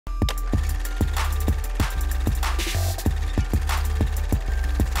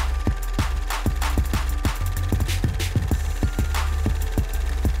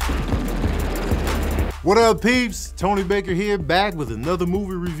What up, peeps? Tony Baker here, back with another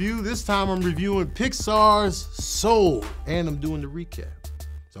movie review. This time I'm reviewing Pixar's Soul, and I'm doing the recap.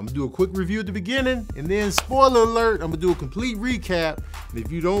 So I'm gonna do a quick review at the beginning, and then spoiler alert, I'm gonna do a complete recap. And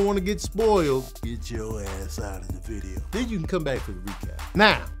if you don't want to get spoiled, get your ass out of the video. Then you can come back for the recap.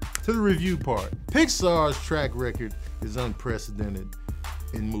 Now, to the review part. Pixar's track record is unprecedented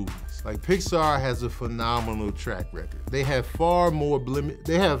in movies. Like, Pixar has a phenomenal track record. They have far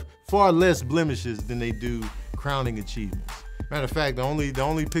less blemishes than they do crowning achievements. Matter of fact, the only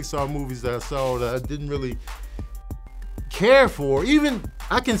Pixar movies that I saw that I didn't really care for, even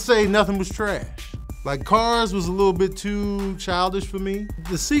I can say nothing was trash. Like, Cars was a little bit too childish for me.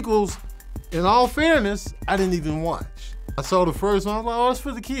 The sequels, in all fairness, I didn't even watch. I saw the first one, I was like, oh, it's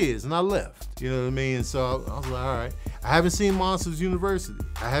for the kids, and I left. You know what I mean? And so I was like, all right. I haven't seen Monsters University.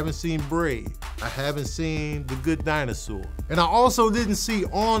 I haven't seen Brave. I haven't seen The Good Dinosaur. And I also didn't see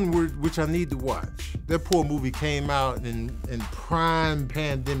Onward, which I need to watch. That poor movie came out in prime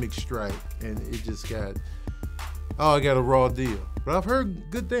pandemic strike, and it just got, oh, I got a raw deal. But I've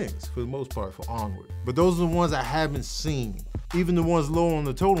heard good things, for the most part, for Onward. But those are the ones I haven't seen. Even the ones low on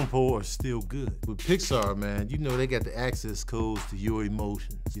the totem pole are still good. With Pixar, man, you know they got the access codes to your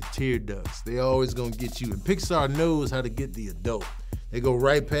emotions, your tear ducts. They always gonna get you. And Pixar knows how to get the adult. They go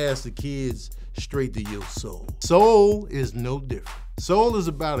right past the kids, straight to your soul. Soul is no different. Soul is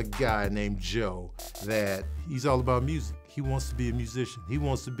about a guy named Joe that he's all about music. He wants to be a musician. He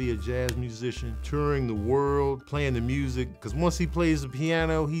wants to be a jazz musician, touring the world, playing the music. Because once he plays the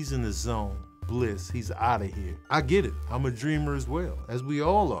piano, he's in the zone. Bliss, he's out of here. I get it. I'm a dreamer as well, as we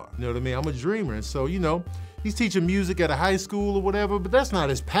all are. You know what I mean? I'm a dreamer. And so, you know, he's teaching music at a high school or whatever, but that's not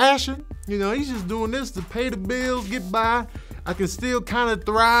his passion. You know, he's just doing this to pay the bills, get by. I can still kind of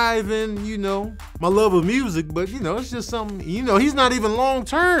thrive in, you know, my love of music, but, you know, it's just something, you know, he's not even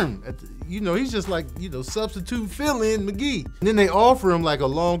long-term. You know, he's just like, you know, substitute fill-in McGee. And then they offer him like a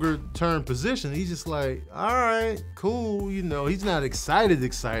longer-term position. He's just like, all right, cool. You know, he's not excited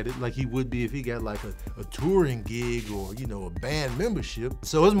like he would be if he got like a touring gig or, you know, a band membership.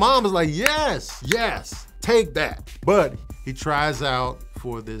 So his mom is like, yes, take that. But he tries out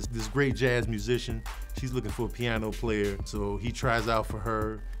for this great jazz musician. She's looking for a piano player, so he tries out for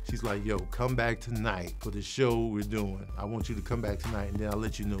her. She's like, yo, come back tonight for the show we're doing. I want you to come back tonight, and then I'll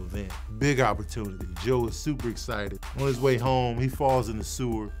let you know then. Big opportunity. Joe is super excited. On his way home, he falls in the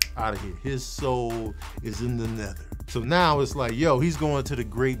sewer, out of here. His soul is in the nether. So now it's like, yo, he's going to the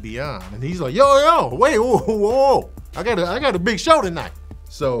great beyond. And he's like, yo, wait, whoa. I got a big show tonight.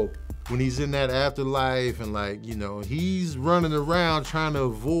 So when he's in that afterlife and, like, you know, he's running around trying to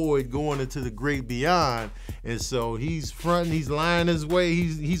avoid going into the great beyond. And so he's fronting, he's lying his way,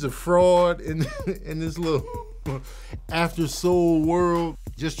 he's a fraud in this little after soul world,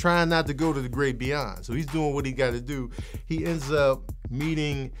 just trying not to go to the great beyond. So he's doing what he got to do. He ends up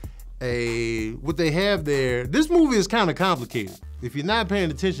meeting what they have there. This movie is kind of complicated. If you're not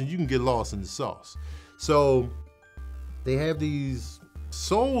paying attention, you can get lost in the sauce. So they have these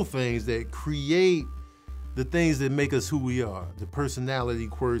soul things that create the things that make us who we are, the personality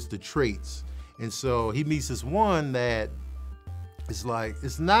quirks, the traits. And so he meets this one that is like,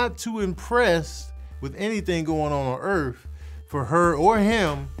 it's not too impressed with anything going on Earth for her or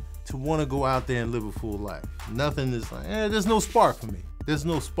him to want to go out there and live a full life. Nothing is like, there's no spark for me. There's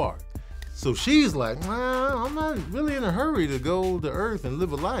no spark. So she's like, I'm not really in a hurry to go to Earth and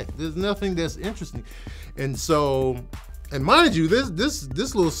live a life. There's nothing that's interesting. And so, and mind you, this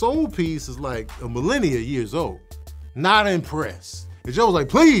little soul piece is like a millennia years old. Not impressed. And Joe's like,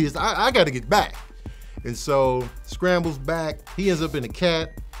 please, I gotta get back. And so scrambles back. He ends up in a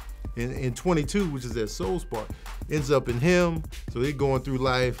cat in 22, which is that soul spark, ends up in him. So they're going through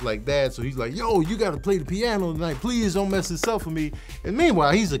life like that. So he's like, yo, you gotta play the piano tonight. Please don't mess this up for me. And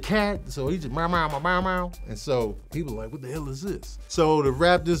meanwhile, he's a cat. So he's just meow. And so people are like, what the hell is this? So to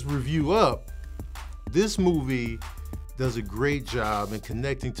wrap this review up, this movie does a great job in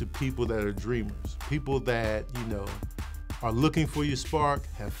connecting to people that are dreamers. People that, you know, are looking for your spark,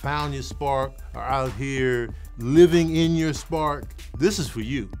 have found your spark, are out here living in your spark. This is for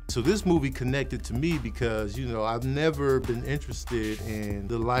you. So this movie connected to me because, you know, I've never been interested in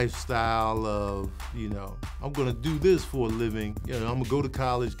the lifestyle of, you know, I'm gonna do this for a living. You know, I'm gonna go to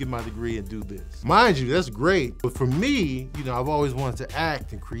college, get my degree and do this. Mind you, that's great. But for me, you know, I've always wanted to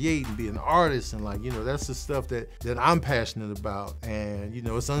act and create and be an artist, and, like, you know, that's the stuff that I'm passionate about. And, you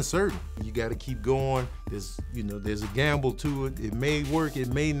know, it's uncertain. You gotta keep going. There's a gamble to it. It may work,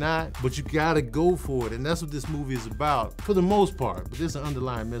 it may not, but you gotta go for it. And that's what this movie is about, for the most part, but there's an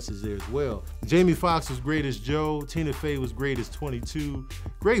underlying message there as well. Jamie Foxx was great as Joe, Tina Fey was great as 22,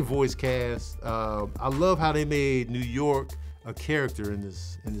 great voice cast. I love how they made New York a character in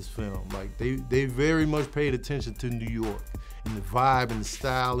this film. Like they very much paid attention to New York and the vibe and the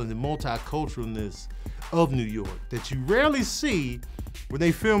style and the multiculturalness of New York that you rarely see when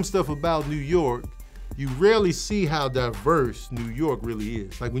they film stuff about New York. You rarely see how diverse New York really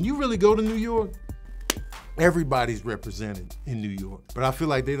is. Like when you really go to New York, everybody's represented in New York. But I feel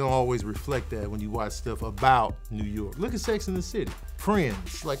like they don't always reflect that when you watch stuff about New York. Look at Sex and the City,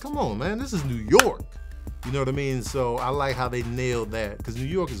 Friends. Like, come on, man, this is New York. You know what I mean? So I like how they nailed that, because New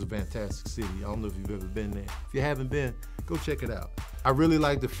York is a fantastic city. I don't know if you've ever been there. If you haven't been, go check it out. I really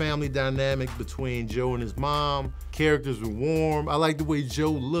like the family dynamic between Joe and his mom. Characters were warm. I like the way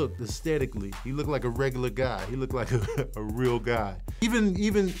Joe looked aesthetically. He looked like a regular guy. He looked like a real guy.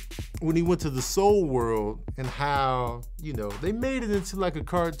 Even when he went to the soul world and how, you know, they made it into like a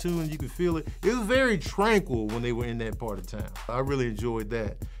cartoon, you could feel it. It was very tranquil when they were in that part of town. I really enjoyed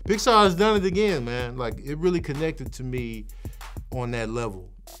that. Pixar has done it again, man. Like, it really connected to me on that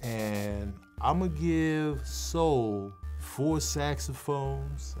level. And I'm gonna give Soul 4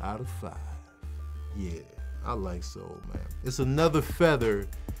 saxophones out of 5. Yeah, I like Soul, man. It's another feather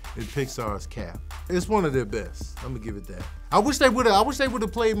in Pixar's cap. It's one of their best. I'm gonna give it that. I wish they would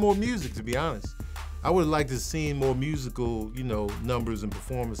have played more music, to be honest. I would have liked to see more musical, you know, numbers and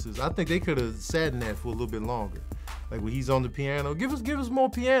performances. I think they could have sat in that for a little bit longer. Like when he's on the piano, give us more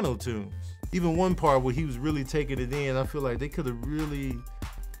piano tunes. Even one part where he was really taking it in, I feel like they could have really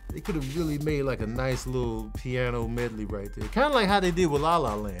made like a nice little piano medley right there. Kind of like how they did with La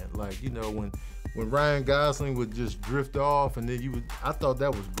La Land. Like, you know, when Ryan Gosling would just drift off and then I thought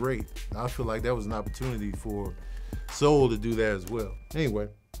that was great. I feel like that was an opportunity for Soul to do that as well. Anyway,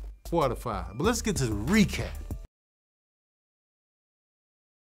 4 out of 5. But let's get to the recap.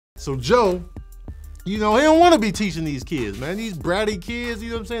 So Joe, you know, he don't want to be teaching these kids, man. These bratty kids,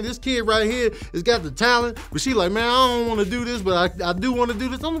 you know what I'm saying? This kid right here has got the talent, but she like, man, I don't want to do this, but I do want to do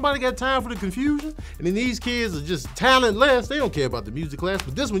this. Don't nobody got time for the confusion. And then these kids are just talentless. They don't care about the music class.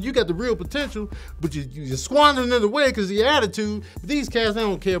 But this one, you got the real potential, but you're squandering it away because of your attitude. But these cats, they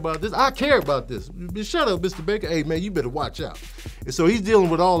don't care about this. I care about this. Shut up, Mr. Baker. Hey, man, you better watch out. And so he's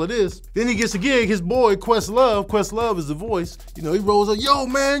dealing with all of this. Then he gets a gig, his boy, Questlove. Questlove is the voice. You know, he rolls up, yo,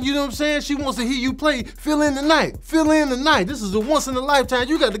 man, you know what I'm saying? She wants to hear you play. Fill in the night. Fill in the night. This is a once in a lifetime.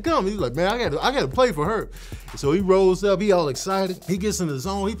 You got to come. He's like, man, I got to play for her. And so he rolls up. He all excited. He gets in the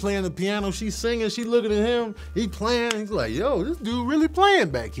zone. He playing the piano. She's singing. She looking at him. He playing. He's like, yo, this dude really playing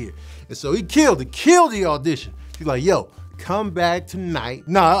back here. And so he killed the audition. He's like, yo, come back tonight.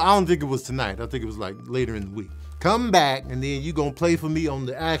 No, I don't think it was tonight. I think it was like later in the week. Come back, and then you gonna play for me on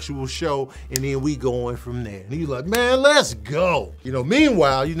the actual show, and then we going from there. And he's like, man, let's go. You know,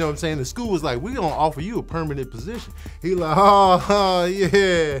 meanwhile, you know what I'm saying, the school was like, we gonna offer you a permanent position. He like, oh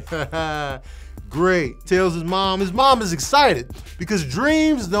yeah, great. Tells his mom is excited because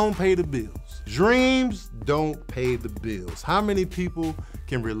dreams don't pay the bills. Dreams don't pay the bills. How many people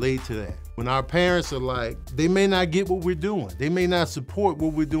can relate to that? When our parents are like, they may not get what we're doing. They may not support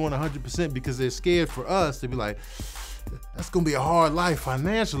what we're doing 100% because they're scared for us to be like, that's gonna be a hard life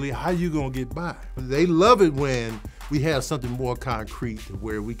financially. How you gonna get by? They love it when we have something more concrete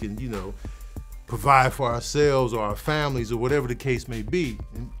where we can, you know, provide for ourselves or our families or whatever the case may be.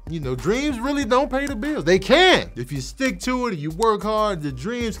 And, you know, dreams really don't pay the bills. They can. If you stick to it and you work hard, the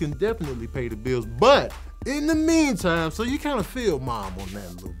dreams can definitely pay the bills. But in the meantime, so you kind of feel mom on that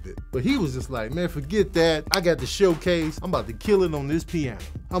a little bit. But he was just like, man, forget that. I got the showcase. I'm about to kill it on this piano.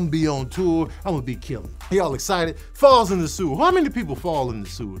 I'm gonna be on tour. I'm gonna be killing. He all excited. Falls in the sewer. How many people fall in the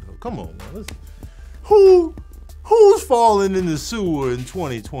sewer though? Come on, man. Listen. Who's falling in the sewer in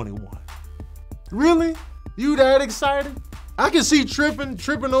 2021? Really? You that excited? I can see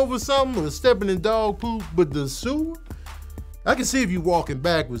tripping over something or stepping in dog poop, but the sewer? I can see if you walking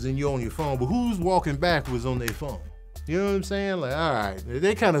backwards and you're on your phone, but who's walking backwards on their phone? You know what I'm saying? Like, all right,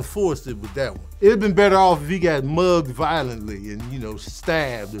 they kind of forced it with that one. It'd been better off if he got mugged violently and, you know,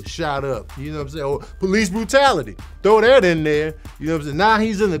 stabbed or shot up, you know what I'm saying? Or police brutality. Throw that in there, you know what I'm saying? Now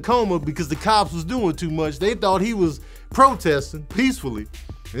he's in a coma because the cops was doing too much. They thought he was protesting peacefully.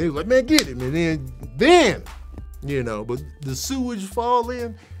 And they was like, man, get him. And then, you know, but the sewage fall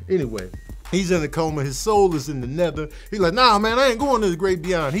in. Anyway, he's in a coma. His soul is in the nether. He's like, nah, man, I ain't going to the great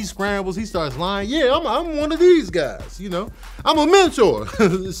beyond. He scrambles. He starts lying. Yeah, I'm one of these guys, you know. I'm a mentor.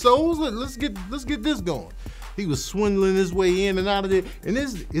 Souls, let's get this going. He was swindling his way in and out of there. And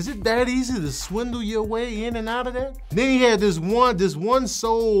is it that easy to swindle your way in and out of that? Then he had this one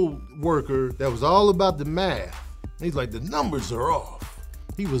soul worker that was all about the math. He's like, the numbers are off.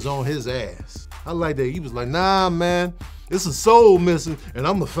 He was on his ass. I like that. He was like, nah, man, it's a soul missing, and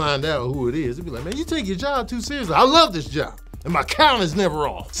I'm gonna find out who it is. He'd be like, man, you take your job too seriously. I love this job, and my count is never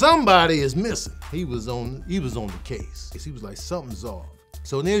off. Somebody is missing. He was on the case. He was like, something's off.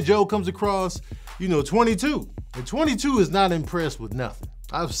 So then Joe comes across, 22. And 22 is not impressed with nothing.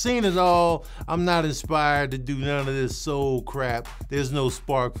 I've seen it all. I'm not inspired to do none of this soul crap. There's no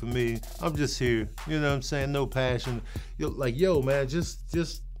spark for me. I'm just here, you know what I'm saying? No passion. Yo, man,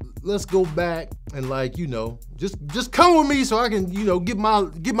 just let's go back and just come with me so I can, get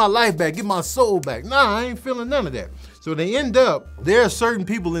my life back, get my soul back. Nah, I ain't feeling none of that. So they end up, there are certain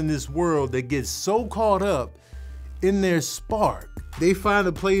people in this world that get so caught up in their spark, they find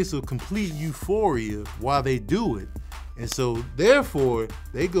a place of complete euphoria while they do it. And so therefore,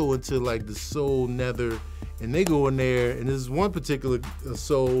 they go into like the soul nether, and they go in there, and there's one particular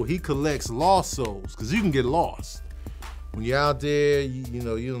soul, he collects lost souls, because you can get lost. When you're out there, you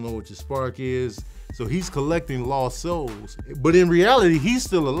don't know what your spark is. So he's collecting lost souls. But in reality, he's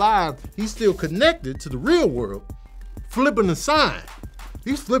still alive. He's still connected to the real world, flipping a sign.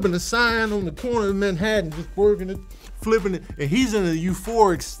 He's flipping a sign on the corner of Manhattan, just working it, flipping it. And he's in a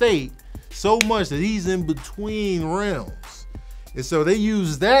euphoric state so much that he's in between realms. And so they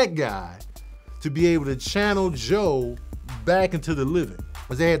use that guy to be able to channel Joe back into the living.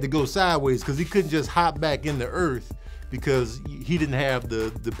 Because they had to go sideways, because he couldn't just hop back into Earth, because he didn't have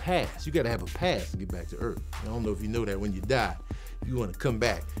the pass. You gotta have a pass to get back to Earth. I don't know if you know that when you die, if you wanna come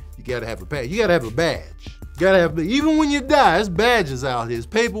back, you gotta have a pass. You gotta have a badge. You gotta have, even when you die, there's badges out here. It's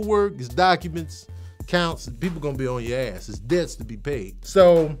paperwork, it's documents, counts, people gonna be on your ass. It's debts to be paid.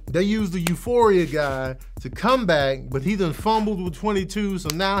 So they used the Euphoria guy to come back, but he done fumbled with 22, so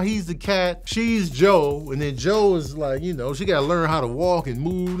now he's the cat, she's Joe, and then Joe is like, she gotta learn how to walk and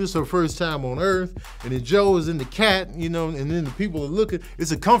move. This is her first time on Earth, and then Joe is in the cat, and then the people are looking,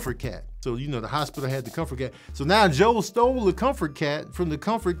 it's a comfort cat. So, the hospital had the comfort cat. So now Joe stole the comfort cat from the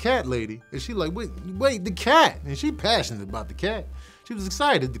comfort cat lady, and she like, wait, the cat, and she passionate about the cat. She was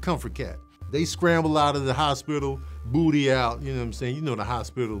excited, the comfort cat. They scramble out of the hospital, booty out, you know what I'm saying? The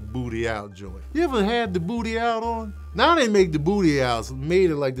hospital booty out joint. You ever had the booty out on? Now they make the booty outs,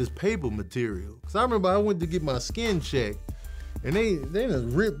 made it like this paper material. Cause I remember I went to get my skin checked, and they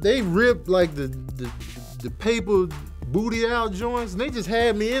ripped like the paper booty out joints, and they just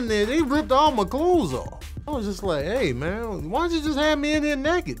had me in there. They ripped all my clothes off. I was just like, hey man, why don't you just have me in here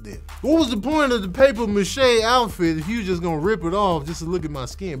naked then? What was the point of the paper mache outfit if you just gonna rip it off just to look at my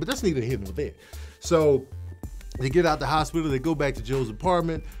skin? But that's neither here nor there. So they get out the hospital, they go back to Joe's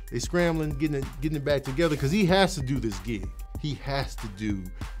apartment, they scrambling, getting it back together, because he has to do this gig. He has to do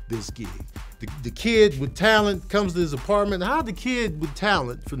this gig. The kid with talent comes to his apartment. How'd the kid with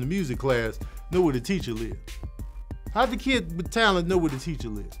talent from the music class know where the teacher lived? How'd the kid with talent know where the teacher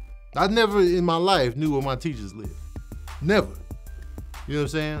lived? I never in my life knew where my teachers lived. Never. You know what I'm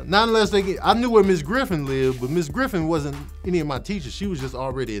saying? Not unless I knew where Miss Griffin lived, but Miss Griffin wasn't any of my teachers. She was just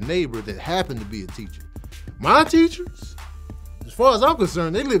already a neighbor that happened to be a teacher. My teachers, as far as I'm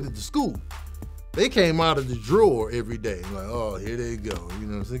concerned, they lived at the school. They came out of the drawer every day. Like, oh, here they go. You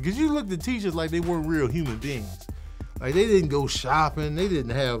know what I'm saying? Because you looked at teachers like they weren't real human beings. Like, they didn't go shopping. They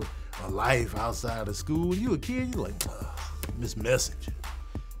didn't have a life outside of school. When you a kid, you're like, Miss Messenger.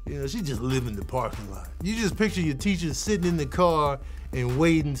 She just lived in the parking lot. You just picture your teacher sitting in the car and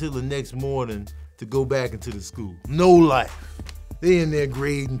waiting until the next morning to go back into the school. No life. They in there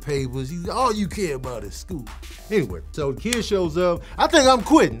grading papers. All you care about is school. Anyway, so the kid shows up. I think I'm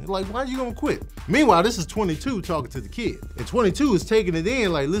quitting. Like, why are you gonna quit? Meanwhile, this is 22 talking to the kid. And 22 is taking it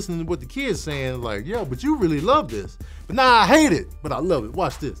in, like listening to what the kid's saying, like, yo, but you really love this. But nah, I hate it, but I love it.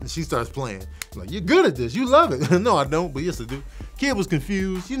 Watch this. And she starts playing. Like, you're good at this. You love it. No, I don't, but yes, I do. Kid was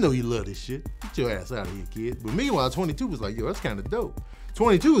confused. You know you love this shit. Get your ass out of here, kid. But meanwhile, 22 was like, yo, that's kind of dope.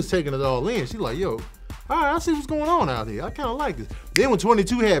 22 is taking it all in. She's like, yo, all right, I see what's going on out here. I kind of like this. Then when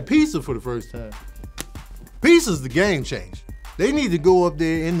 22 had pizza for the first time, pizza's the game changer. They need to go up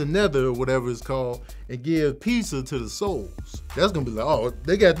there in the nether or whatever it's called and give pizza to the souls. That's gonna be like, oh,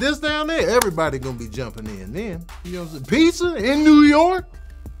 they got this down there? Everybody gonna be jumping in then. You know what I'm saying? Pizza in New York?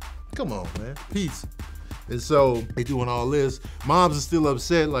 Come on, man, pizza. And so they doing all this. Moms are still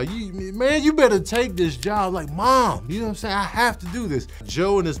upset, like, man, you better take this job. Like, mom, you know what I'm saying? I have to do this.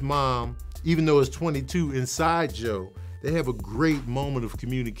 Joe and his mom, even though it's 22 inside Joe, they have a great moment of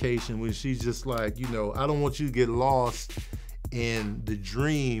communication when she's just like, I don't want you to get lost in the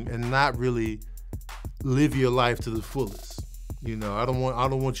dream and not really live your life to the fullest. You know, I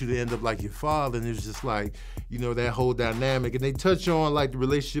don't want you to end up like your father. And it's just like, you know, that whole dynamic. And they touch on like the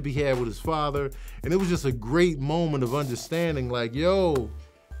relationship he had with his father. And it was just a great moment of understanding, like, yo,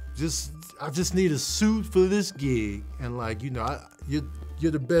 I just need a suit for this gig. And like, you know,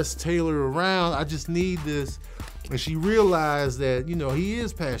 you're the best tailor around. I just need this. And she realized that, you know, he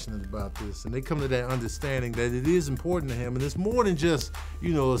is passionate about this. And they come to that understanding that it is important to him. And it's more than just,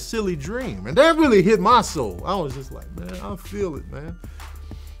 you know, a silly dream. And that really hit my soul. I was just like, man, I feel it, man.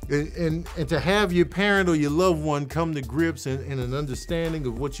 And to have your parent or your loved one come to grips and an understanding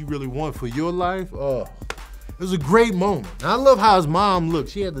of what you really want for your life, oh, it was a great moment. And I love how his mom looked.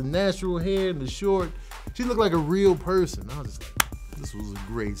 She had the natural hair and the short. She looked like a real person. I was just like, this was a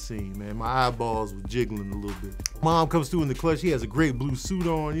great scene, man. My eyeballs were jiggling a little bit. Mom comes through in the clutch. He has a great blue suit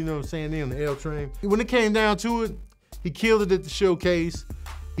on, you know what I'm saying, there on the L train. When it came down to it, he killed it at the showcase.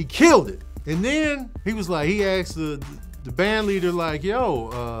 He killed it. And then he was like, he asked the band leader, like,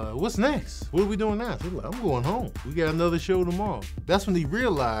 yo, what's next? What are we doing now? He's like, I'm going home. We got another show tomorrow. That's when he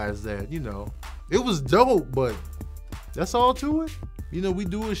realized that, you know, it was dope, but that's all to it. You know, we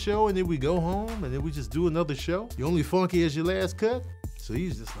do a show and then we go home and then we just do another show. You only funky as your last cut. So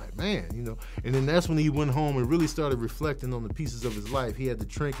he's just like, man, you know. And then that's when he went home and really started reflecting on the pieces of his life. He had the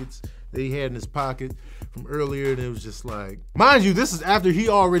trinkets that he had in his pocket from earlier, and it was just like, mind you, this is after he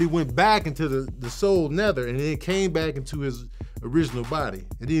already went back into the soul nether and then came back into his original body.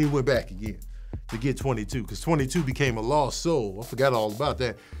 And then he went back again to get 22, because 22 became a lost soul. I forgot all about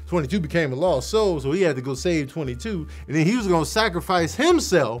that. 22 became a lost soul, so he had to go save 22, and then he was gonna sacrifice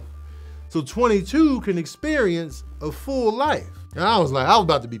himself so 22 can experience a full life. And I was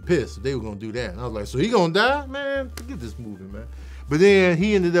about to be pissed if they were gonna do that. And I was like, so he gonna die? Man, forget this movie, man. But then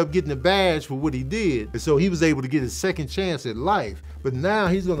he ended up getting a badge for what he did. And so he was able to get his second chance at life. But now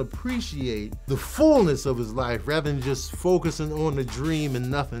he's gonna appreciate the fullness of his life rather than just focusing on the dream and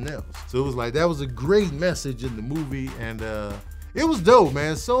nothing else. So it was like, that was a great message in the movie, and it was dope,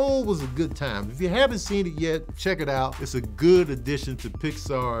 man. Soul was a good time. If you haven't seen it yet, check it out. It's a good addition to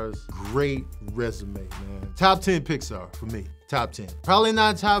Pixar's great resume, man. Top 10 Pixar for me, top 10. Probably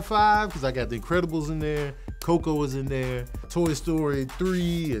not top 5, because I got The Incredibles in there, Coco is in there, Toy Story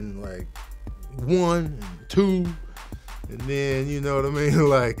 3 and like 1 and 2. And then, you know what I mean,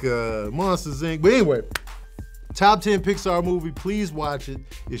 like Monsters, Inc. But anyway, top 10 Pixar movie, please watch it.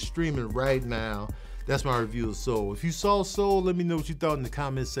 It's streaming right now. That's my review of Soul. If you saw Soul, let me know what you thought in the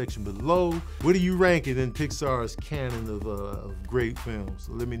comment section below. Where do you rank it in Pixar's canon of great films?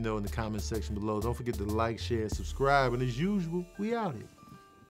 So let me know in the comment section below. Don't forget to like, share, subscribe, and as usual, we out here.